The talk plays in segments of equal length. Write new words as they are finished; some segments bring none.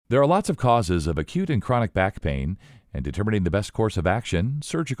There are lots of causes of acute and chronic back pain, and determining the best course of action,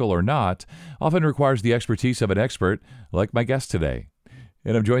 surgical or not, often requires the expertise of an expert like my guest today.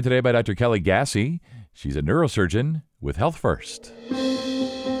 And I'm joined today by Dr. Kelly Gassy. She's a neurosurgeon with Health First.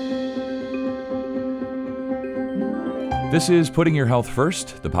 This is Putting Your Health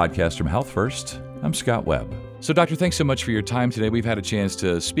First, the podcast from Health First. I'm Scott Webb. So, Doctor, thanks so much for your time today. We've had a chance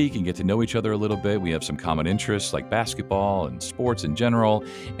to speak and get to know each other a little bit. We have some common interests like basketball and sports in general.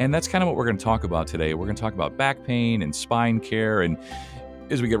 And that's kind of what we're going to talk about today. We're going to talk about back pain and spine care. And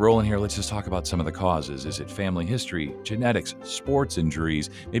as we get rolling here, let's just talk about some of the causes. Is it family history, genetics, sports injuries?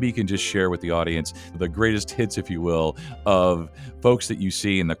 Maybe you can just share with the audience the greatest hits, if you will, of folks that you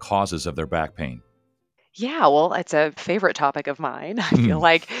see and the causes of their back pain. Yeah, well, it's a favorite topic of mine. I feel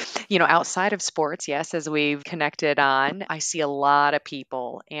like, outside of sports, yes, as we've connected on, I see a lot of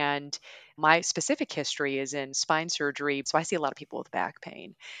people, and my specific history is in spine surgery. So I see a lot of people with back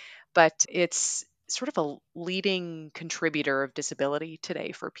pain, but it's sort of a leading contributor of disability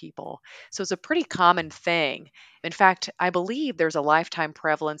today for people. So it's a pretty common thing. In fact, I believe there's a lifetime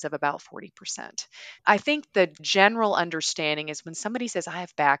prevalence of about 40%. I think the general understanding is when somebody says, I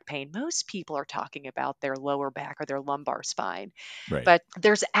have back pain, most people are talking about their lower back or their lumbar spine. Right. But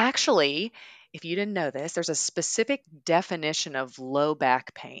there's actually, if you didn't know this, there's a specific definition of low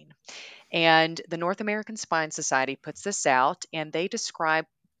back pain. And the North American Spine Society puts this out, and they describe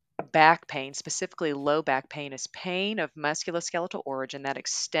back pain, specifically low back pain, is pain of musculoskeletal origin that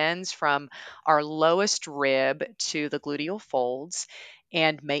extends from our lowest rib to the gluteal folds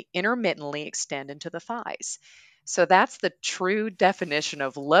and may intermittently extend into the thighs. So that's the true definition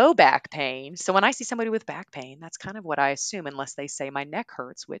of low back pain. So when I see somebody with back pain, that's kind of what I assume, unless they say my neck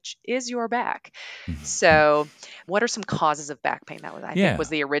hurts, which is your back. So, what are some causes of back pain? That was, I think, was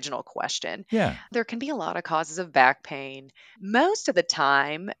Yeah. the original question. Yeah. There can be a lot of causes of back pain. Most of the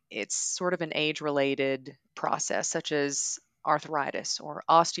time, it's sort of an age-related process, such as arthritis or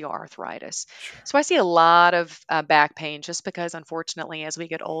osteoarthritis. Sure. So I see a lot of back pain just because, unfortunately, as we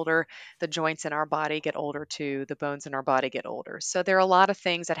get older, the joints in our body get older too, the bones in our body get older. So there are a lot of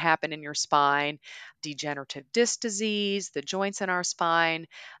things that happen in your spine: degenerative disc disease, the joints in our spine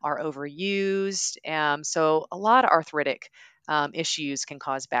are overused. So a lot of arthritic issues can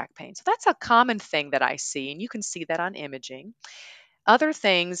cause back pain. So that's a common thing that I see, and you can see that on imaging. Other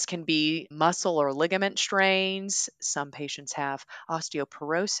things can be muscle or ligament strains. Some patients have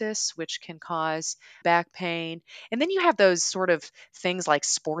osteoporosis, which can cause back pain. And then you have those sort of things like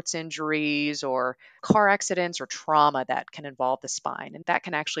sports injuries or car accidents or trauma that can involve the spine. And that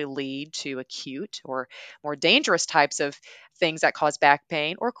can actually lead to acute or more dangerous types of things that cause back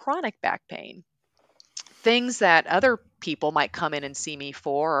pain or chronic back pain. Things that other people might come in and see me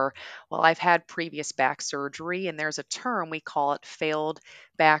for are, well, I've had previous back surgery, and there's a term we call it failed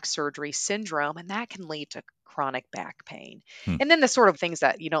back surgery syndrome, and that can lead to chronic back pain. Hmm. And then the sort of things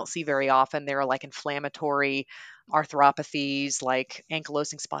that you don't see very often, there are like inflammatory arthropathies like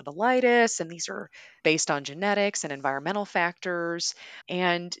ankylosing spondylitis, and these are based on genetics and environmental factors.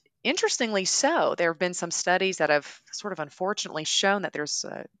 And interestingly so, there have been some studies that have sort of unfortunately shown that there's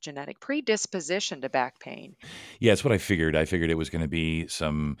a genetic predisposition to back pain. Yeah, it's what I figured. I figured it was going to be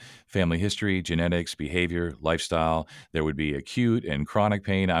some family history, genetics, behavior, lifestyle. There would be acute and chronic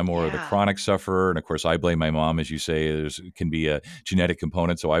pain. I'm more of the Yeah. chronic sufferer. And of course, I blame my mom, as you say. There's can be a genetic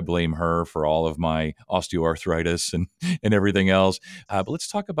component. So I blame her for all of my osteoarthritis and everything else. But let's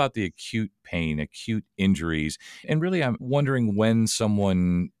talk about the acute pain, acute injuries. And really, I'm wondering when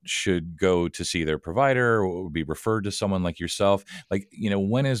someone should go to see their provider or be referred to someone like yourself. Like,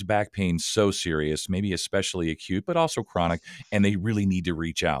 when is back pain so serious, maybe especially acute, but also chronic, and they really need to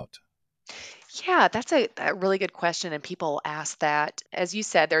reach out? Yeah, that's a really good question. And people ask that. As you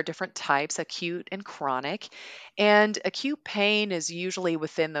said, there are different types, acute and chronic. And acute pain is usually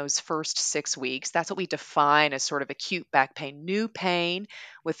within those first 6 weeks. That's what we define as sort of acute back pain. New pain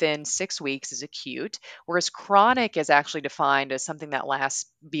within 6 weeks is acute, whereas chronic is actually defined as something that lasts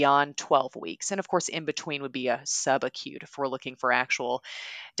beyond 12 weeks. And of course, in between would be a subacute if we're looking for actual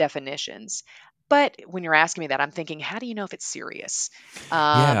definitions. But when you're asking me that, I'm thinking, how do you know if it's serious?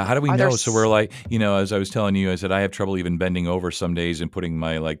 Yeah, how do we Are there know? So we're like, as I was telling you, I said I have trouble even bending over some days and putting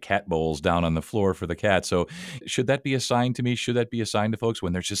my like cat bowls down on the floor for the cat. So should that be a sign to me? Should that be a sign to folks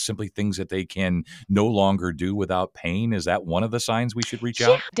when there's just simply things that they can no longer do without pain? Is that one of the signs we should reach Yeah,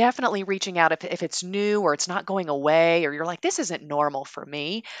 out? definitely reaching out if it's new or it's not going away or you're like, this isn't normal for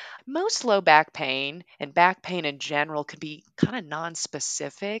me. Most low back pain and back pain in general can be kind of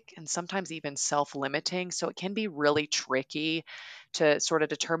non-specific and sometimes even self-limiting. So it can be really tricky to sort of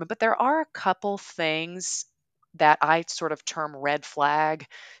determine. But there are a couple things that I sort of term red flag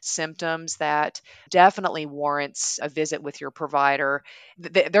symptoms that definitely warrants a visit with your provider.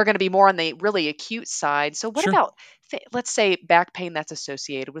 They're going to be more on the really acute side. So what Sure. about let's say back pain that's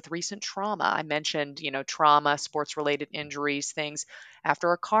associated with recent trauma? I mentioned, trauma, sports related injuries, things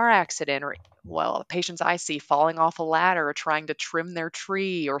after a car accident, or well, patients I see falling off a ladder or trying to trim their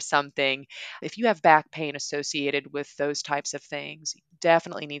tree or something. If you have back pain associated with those types of things,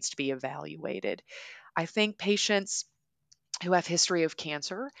 definitely needs to be evaluated. I think patients who have history of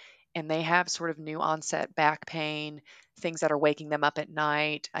cancer and they have sort of new onset back pain, things that are waking them up at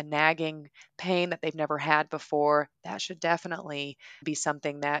night, a nagging pain that they've never had before, that should definitely be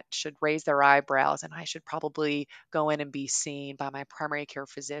something that should raise their eyebrows. And I should probably go in and be seen by my primary care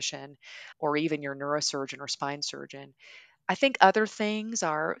physician or even your neurosurgeon or spine surgeon. I think other things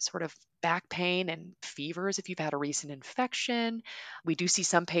are sort of back pain and fevers if you've had a recent infection. We do see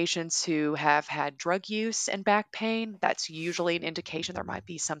some patients who have had drug use and back pain. That's usually an indication there might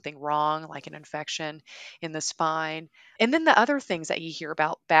be something wrong, like an infection in the spine. And then the other things that you hear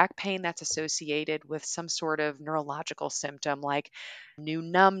about back pain that's associated with some sort of neurological symptom like new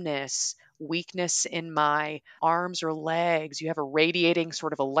numbness, weakness in my arms or legs. You have a radiating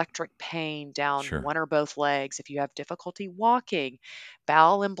sort of electric pain down Sure. one or both legs. If you have difficulty walking,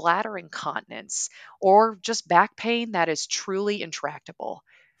 bowel and bladder incontinence, or just back pain that is truly intractable.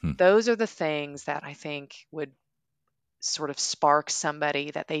 Hmm. Those are the things that I think would sort of spark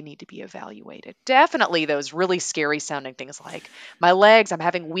somebody that they need to be evaluated. Definitely those really scary sounding things like my legs, I'm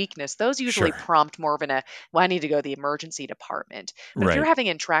having weakness. Those usually Sure. prompt more of well, I need to go to the emergency department. But if you're Right. having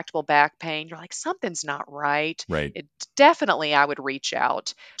intractable back pain, you're like, something's not right. Right. It definitely, I would reach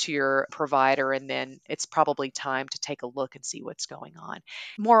out to your provider and then it's probably time to take a look and see what's going on.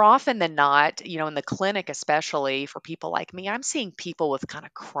 More often than not, in the clinic, especially for people like me, I'm seeing people with kind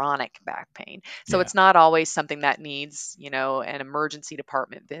of chronic back pain. So Yeah. it's not always something that needs, an emergency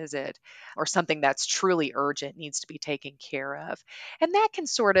department visit or something that's truly urgent needs to be taken care of. And that can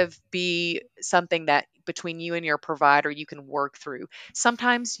sort of be something that between you and your provider you can work through.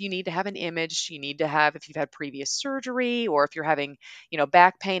 Sometimes you need to have an image, you need to have if you've had previous surgery or if you're having,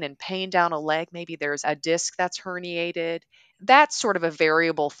 back pain and pain down a leg, maybe there's a disc that's herniated. That's sort of a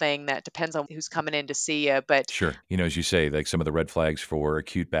variable thing that depends on who's coming in to see you, but Sure. As you say, like some of the red flags for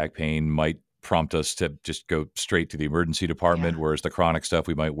acute back pain might prompt us to just go straight to the emergency yeah. department, whereas the chronic stuff,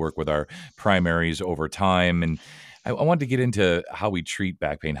 we might work with our primaries over time. And I wanted to get into how we treat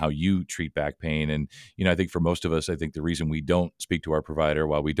back pain, how you treat back pain. And, I think for most of us, I think the reason we don't speak to our provider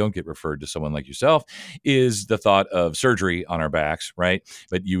while we don't get referred to someone like yourself is the thought of surgery on our backs, right?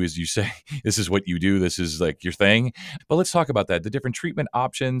 But you, as you say, this is what you do, this is like your thing. But let's talk about that. The different treatment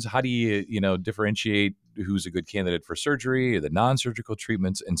options. How do you, differentiate who's a good candidate for surgery, or the non-surgical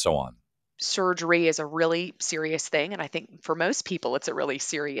treatments, and so on? Surgery is a really serious thing. And I think for most people, it's a really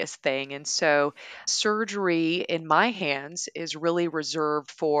serious thing. And so, surgery in my hands is really reserved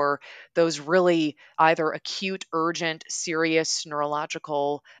for those really either acute, urgent, serious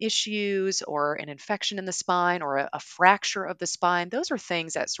neurological issues or an infection in the spine or a fracture of the spine. Those are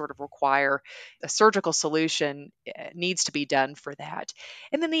things that sort of require a surgical solution, needs to be done for that.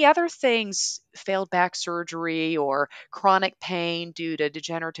 And then the other things, failed back surgery or chronic pain due to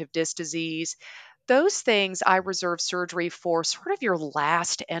degenerative disc disease. Those things I reserve surgery for sort of your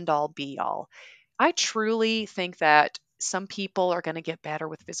last end all be all. I truly think that some people are going to get better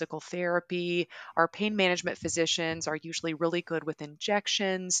with physical therapy. Our pain management physicians are usually really good with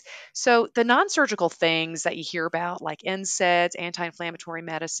injections. So, the non surgical things that you hear about, like NSAIDs, anti inflammatory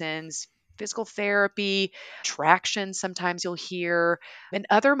medicines, physical therapy, traction, sometimes you'll hear, and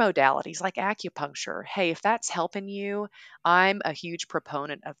other modalities like acupuncture. Hey, if that's helping you, I'm a huge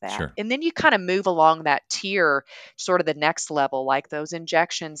proponent of that. Sure. And then you kind of move along that tier, sort of the next level, like those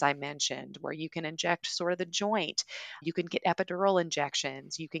injections I mentioned, where you can inject sort of the joint. You can get epidural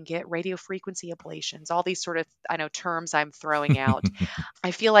injections, you can get radiofrequency ablations, all these sort of, I know, terms I'm throwing out.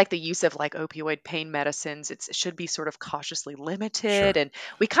 I feel like the use of like opioid pain medicines, it should be sort of cautiously limited. Sure. And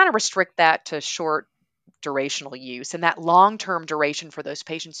we kind of restrict that to short durational use. And that long term duration for those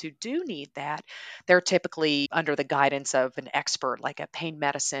patients who do need that, they're typically under the guidance of an expert, like a pain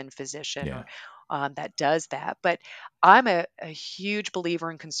medicine physician Yeah. or that does that. But I'm a huge believer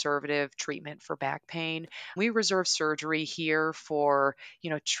in conservative treatment for back pain. We reserve surgery here for,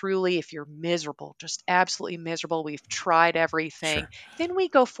 truly if you're miserable, just absolutely miserable, we've tried everything, Sure. then we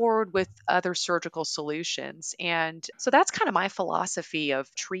go forward with other surgical solutions. And so that's kind of my philosophy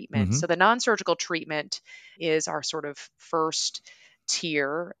of treatment. Hmm. So the non surgical treatment is our sort of first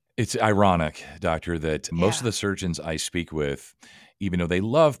tier. It's ironic, doctor, that most of Yeah. the surgeons I speak with, even though they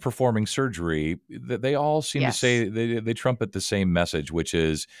love performing surgery, that they all seem to Yes. say they trumpet the same message, which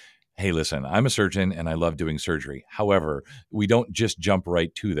is, hey, listen, I'm a surgeon and I love doing surgery. However, we don't just jump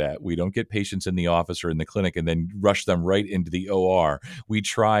right to that. We don't get patients in the office or in the clinic and then rush them right into the OR. We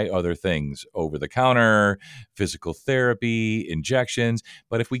try other things, over the counter, physical therapy, injections.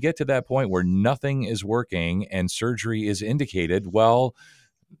 But if we get to that point where nothing is working and surgery is indicated, well,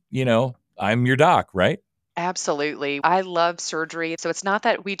 I'm your doc, right? Absolutely. I love surgery. So it's not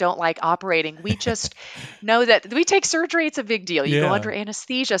that we don't like operating. We just know that we take surgery, it's a big deal. You go Yeah. under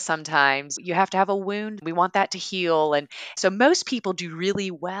anesthesia sometimes. You have to have a wound. We want that to heal. And so most people do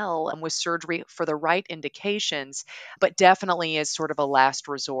really well with surgery for the right indications, but definitely is sort of a last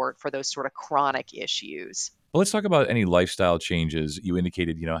resort for those sort of chronic issues. Well, let's talk about any lifestyle changes. You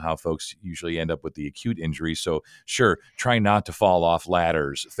indicated, how folks usually end up with the acute injury. So, sure, try not to fall off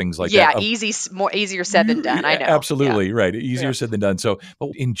ladders, things like that. Yeah, more easier said than done. I know. Yeah. Absolutely right. Yeah. Easier said than done. So, but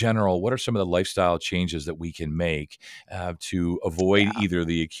in general, what are some of the lifestyle changes that we can make to avoid Yeah. either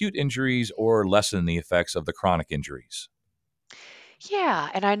the acute injuries or lessen the effects of the chronic injuries? Yeah,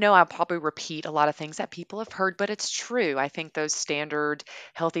 and I know I'll probably repeat a lot of things that people have heard, but it's true. I think those standard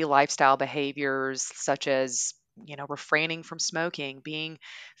healthy lifestyle behaviors, such as, refraining from smoking, being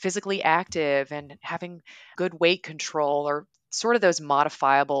physically active, and having good weight control, are sort of those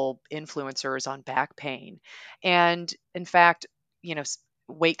modifiable influencers on back pain. And in fact,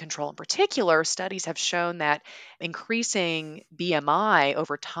 weight control in particular, studies have shown that increasing BMI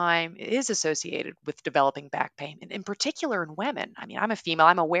over time is associated with developing back pain, and in particular in women. I mean, I'm a female,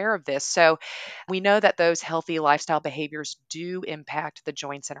 I'm aware of this. So we know that those healthy lifestyle behaviors do impact the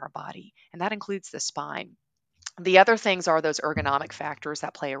joints in our body, and that includes the spine. The other things are those ergonomic factors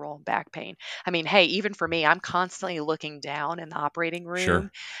that play a role in back pain. I mean, hey, even for me, I'm constantly looking down in the operating room.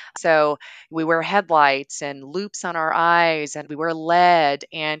 Sure. So we wear headlights and loops on our eyes, and we wear lead,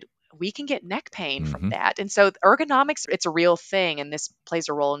 and we can get neck pain from Hmm. that. And so ergonomics, it's a real thing, and this plays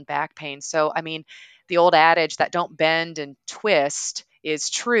a role in back pain. So, I mean, the old adage that don't bend and twist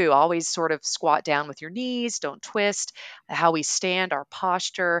is true. Always sort of squat down with your knees, don't twist. How we stand, our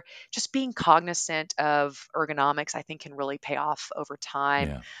posture, just being cognizant of ergonomics, I think can really pay off over time.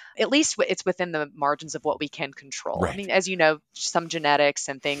 Yeah. At least it's within the margins of what we can control. I Right. mean, as you know, some genetics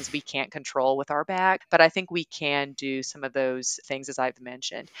and things we can't control with our back, but I think we can do some of those things as I've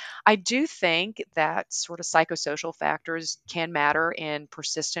mentioned. I do think that sort of psychosocial factors can matter in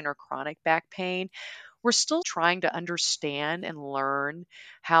persistent or chronic back pain. We're still trying to understand and learn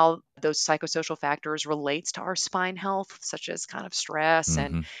how those psychosocial factors relates to our spine health, such as kind of stress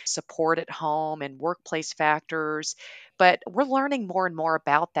and Hmm. support at home and workplace factors. But we're learning more and more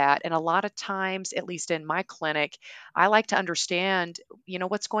about that. And a lot of times, at least in my clinic, I like to understand,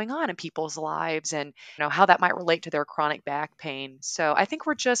 what's going on in people's lives and, how that might relate to their chronic back pain. So I think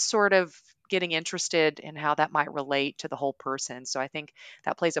we're just sort of getting interested in how that might relate to the whole person. So I think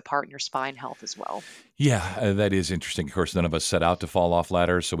that plays a part in your spine health as well. Yeah, that is interesting. Of course, none of us set out to fall off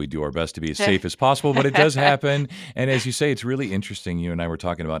ladders, so we do our best to be as safe as possible, but it does happen. And as you say, it's really interesting. You and I were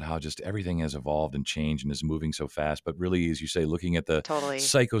talking about how just everything has evolved and changed and is moving so fast. But really, as you say, looking at the Totally.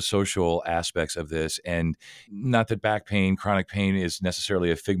 psychosocial aspects of this, and not that back pain, chronic pain is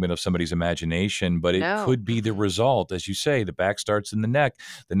necessarily a figment of somebody's imagination, but it No. could be the Mm-mm. result. As you say, the back starts in the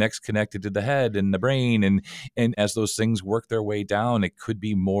neck's connected to the head and the brain. And as those things work their way down, it could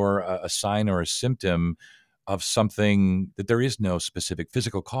be more a sign or a symptom of something that there is no specific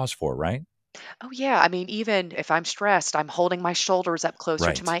physical cause for, right? Oh, yeah. I mean, even if I'm stressed, I'm holding my shoulders up closer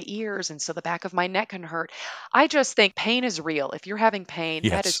to Right. my ears, and so the back of my neck can hurt. I just think pain is real. If you're having pain,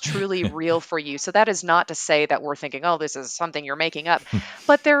 that is Yes. truly real for you. So that is not to say that we're thinking, oh, this is something you're making up.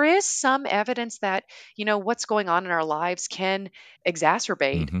 But there is some evidence that, what's going on in our lives can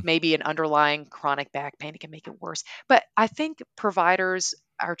exacerbate Hmm. maybe an underlying chronic back pain. It can make it worse. But I think providers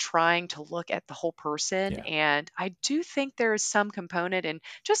are trying to look at the whole person. Yeah. And I do think there is some component in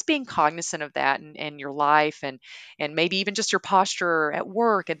just being cognizant of that in your life, and maybe even just your posture at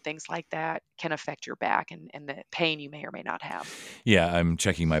work and things like that can affect your back and the pain you may or may not have. Yeah, I'm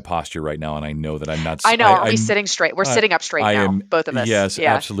checking my posture right now, and I know that I'm not. I know. Are we sitting straight? We're I, sitting up straight I now, am. both of us. Yes,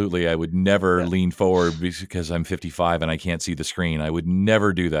 Yeah. absolutely. I would never Yeah. lean forward because I'm 55 and I can't see the screen. I would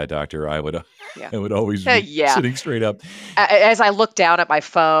never do that, doctor. I would. Yeah. I would always be Yeah. sitting straight up. As I look down at my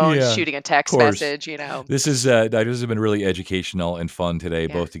phone, Yeah, of shooting a text course. message. Doctor, this has been really educational and fun today,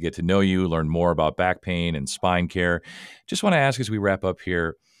 Yeah. both to get to know you, learn more about back pain and spine care. Just want to ask as we wrap up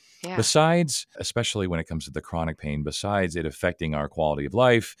here, Yeah. Besides, especially when it comes to the chronic pain, besides it affecting our quality of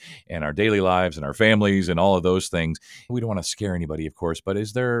life and our daily lives and our families and all of those things, we don't want to scare anybody, of course, but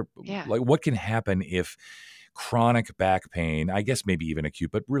is there, Yeah. like, what can happen if chronic back pain, I guess maybe even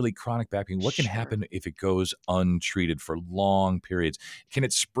acute, but really chronic back pain, what can Sure. happen if it goes untreated for long periods? Can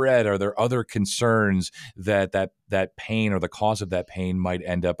it spread? Are there other concerns that pain or the cause of that pain might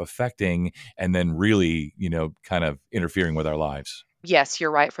end up affecting and then really, kind of interfering with our lives? Yes, you're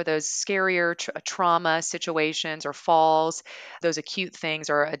right. For those scarier trauma situations or falls, those acute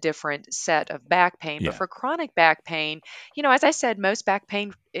things are a different set of back pain. But Yeah. for chronic back pain, as I said, most back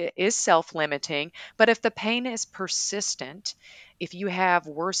pain is self limiting. But if the pain is persistent, if you have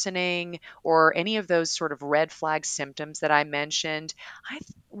worsening or any of those sort of red flag symptoms that I mentioned,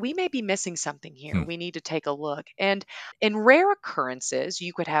 we may be missing something here. Hmm. We need to take a look. And in rare occurrences,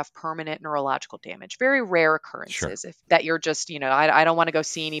 you could have permanent neurological damage, very rare Sure. occurrences. If that you're just, I don't want to go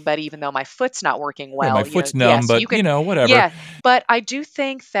see anybody even though my foot's not working Yeah, my well, foot's numb, yes, but you can, whatever. yeah. But I do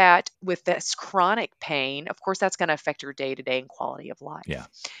think that with this chronic pain, of course, that's going to affect your day to day and quality of Yeah. life.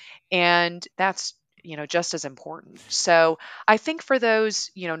 And that's just as important. So I think for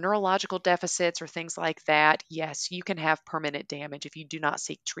those neurological deficits or things like that, yes, you can have permanent damage if you do not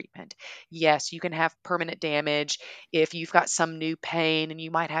seek treatment. Yes, you can have permanent damage if you've got some new pain and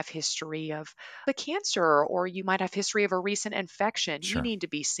you might have history of the cancer or you might have history of a recent infection. You Sure. need to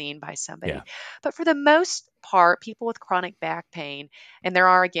be seen by somebody. Yeah. But for the most part, people with chronic back pain, and there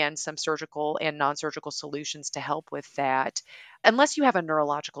are again some surgical and non-surgical solutions to help with that, unless you have a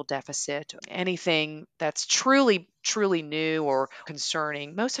neurological deficit, anything that's truly, truly new or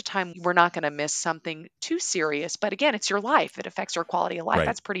concerning, most of the time we're not going to miss something too serious. But again, it's your life. It affects your quality of life. Right.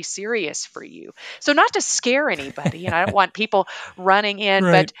 That's pretty serious for you. So, not to scare anybody, and I don't want people running in,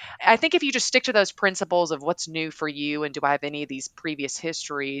 Right. but I think if you just stick to those principles of what's new for you and do I have any of these previous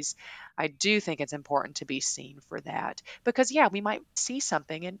histories, I do think it's important to be seen for that because, yeah, we might see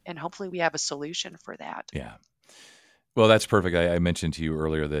something and hopefully we have a solution for that. Yeah. Well, that's perfect. I mentioned to you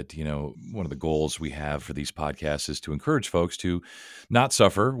earlier that, one of the goals we have for these podcasts is to encourage folks to not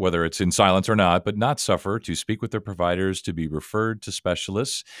suffer, whether it's in silence or not, but not suffer, to speak with their providers, to be referred to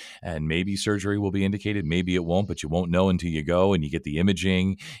specialists. And maybe surgery will be indicated, maybe it won't, but you won't know until you go and you get the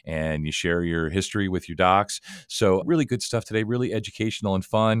imaging and you share your history with your docs. So, really good stuff today, really educational and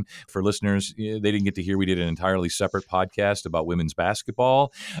fun for listeners. They didn't get to hear we did an entirely separate podcast about women's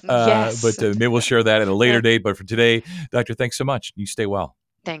basketball, Yes. but maybe we'll share that at a later date. But for today, Doctor, thanks so much. You stay well.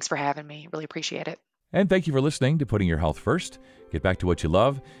 Thanks for having me. Really appreciate it. And thank you for listening to Putting Your Health First. Get back to what you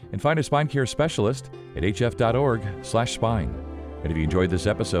love and find a spine care specialist at hf.org/spine. And if you enjoyed this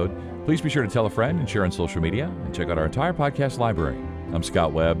episode, please be sure to tell a friend and share on social media and check out our entire podcast library. I'm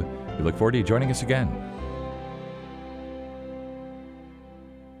Scott Webb. We look forward to you joining us again.